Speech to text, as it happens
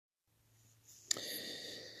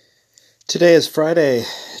Today is Friday,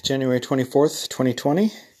 January 24th,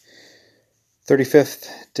 2020, 35th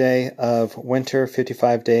day of winter,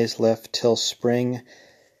 55 days left till spring,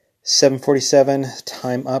 7:47,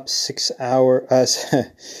 time up, 6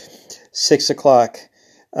 o'clock,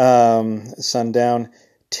 sun down,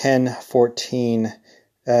 10:14,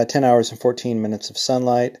 10 hours and 14 minutes of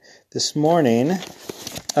sunlight. This morning,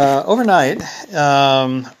 overnight,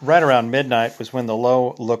 right around midnight was when the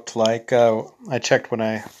low looked like. I checked when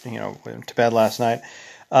I, went to bed last night,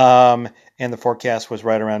 and the forecast was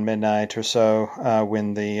right around midnight or so,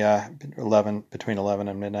 when the between 11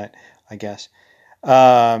 and midnight, I guess,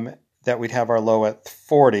 that we'd have our low at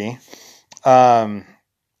 40.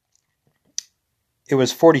 It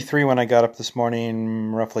was 43 when I got up this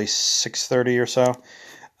morning, roughly 6:30 or so.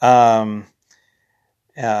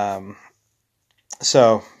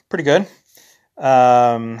 So pretty good.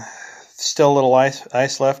 Still a little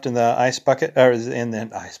ice left in the ice bucket, or in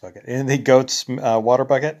the goat's water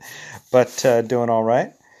bucket, but doing all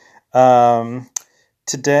right.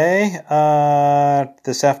 Today,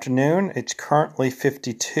 this afternoon, it's currently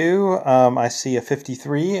 52. I see a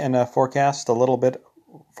 53 in a forecast a little bit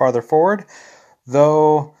farther forward,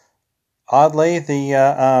 though oddly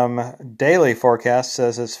the daily forecast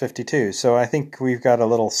says it's 52. So I think we've got a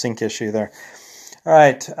little sync issue there. All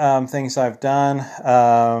right, things I've done.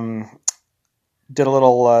 Did a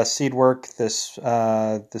little seed work this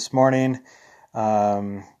morning,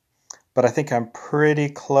 but I think I'm pretty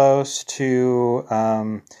close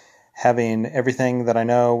to having everything that I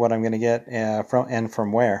know what I'm going to get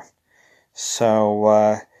from where.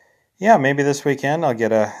 So yeah, maybe this weekend I'll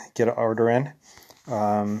get an order in.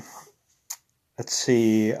 Let's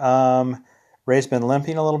see. Ray's been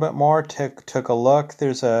limping a little bit more. Took a look.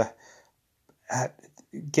 There's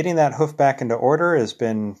getting that hoof back into order has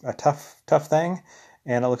been a tough thing,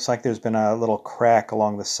 and it looks like there's been a little crack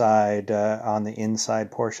along the side on the inside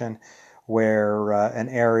portion where an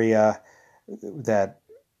area that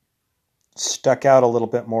stuck out a little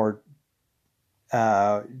bit more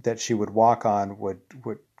that she would walk on would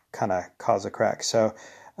kind of cause a crack. So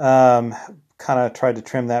kind of tried to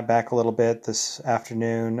trim that back a little bit this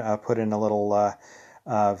afternoon, put in a little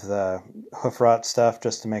of the hoof rot stuff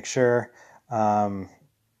just to make sure.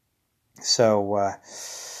 So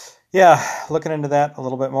yeah, looking into that a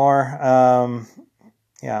little bit more.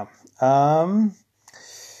 Yeah.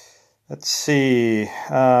 Let's see.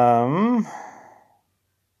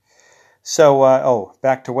 So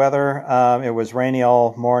back to weather. It was rainy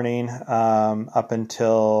all morning, up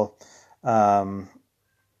until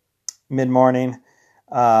mid-morning.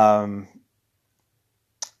 When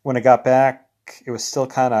I got back, it was still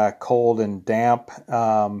kind of cold and damp.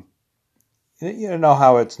 You know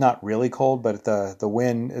how it's not really cold, but the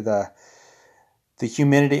wind, the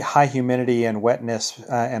humidity, high humidity and wetness,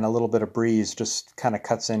 and a little bit of breeze just kind of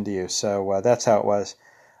cuts into you. So that's how it was.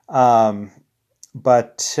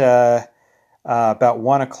 But about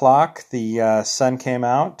 1 o'clock, the sun came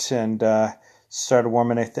out and started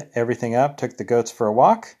warming everything up. Took the goats for a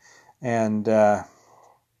walk, and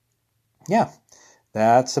yeah,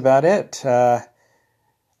 that's about it. Fa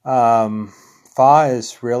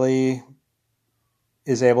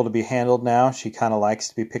is able to be handled now. She kind of likes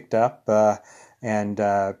to be picked up and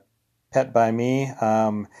pet by me.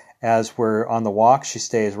 As we're on the walk, she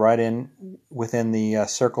stays right within the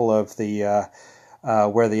circle of the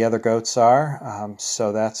where the other goats are.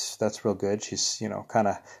 So that's real good. She's kind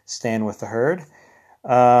of staying with the herd.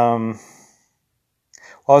 While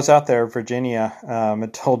I was out there, Virginia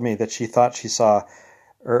had told me that she thought she saw,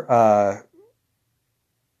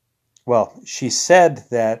 she said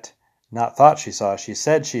that. Not thought she saw, she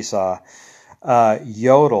said she saw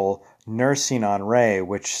Yodel nursing on Ray,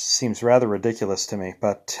 which seems rather ridiculous to me,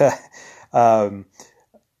 but I'll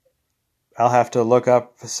have to look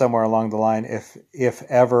up somewhere along the line if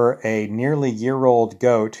ever a nearly year-old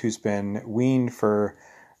goat who's been weaned for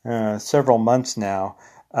several months now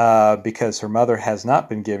because her mother has not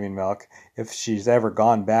been giving milk, if she's ever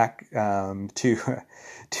gone back to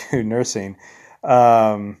nursing.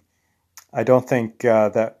 I don't think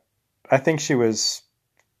that. I think she was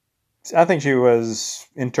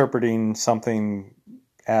interpreting something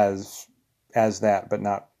as that, but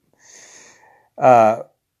not. But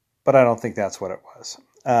I don't think that's what it was.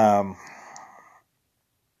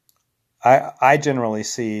 I generally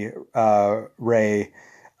see Ray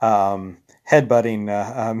headbutting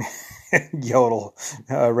Yodel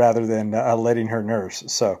rather than letting her nurse.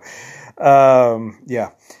 So yeah,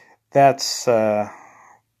 that's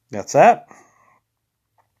that.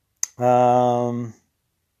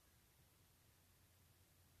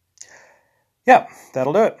 Yeah,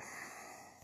 that'll do it.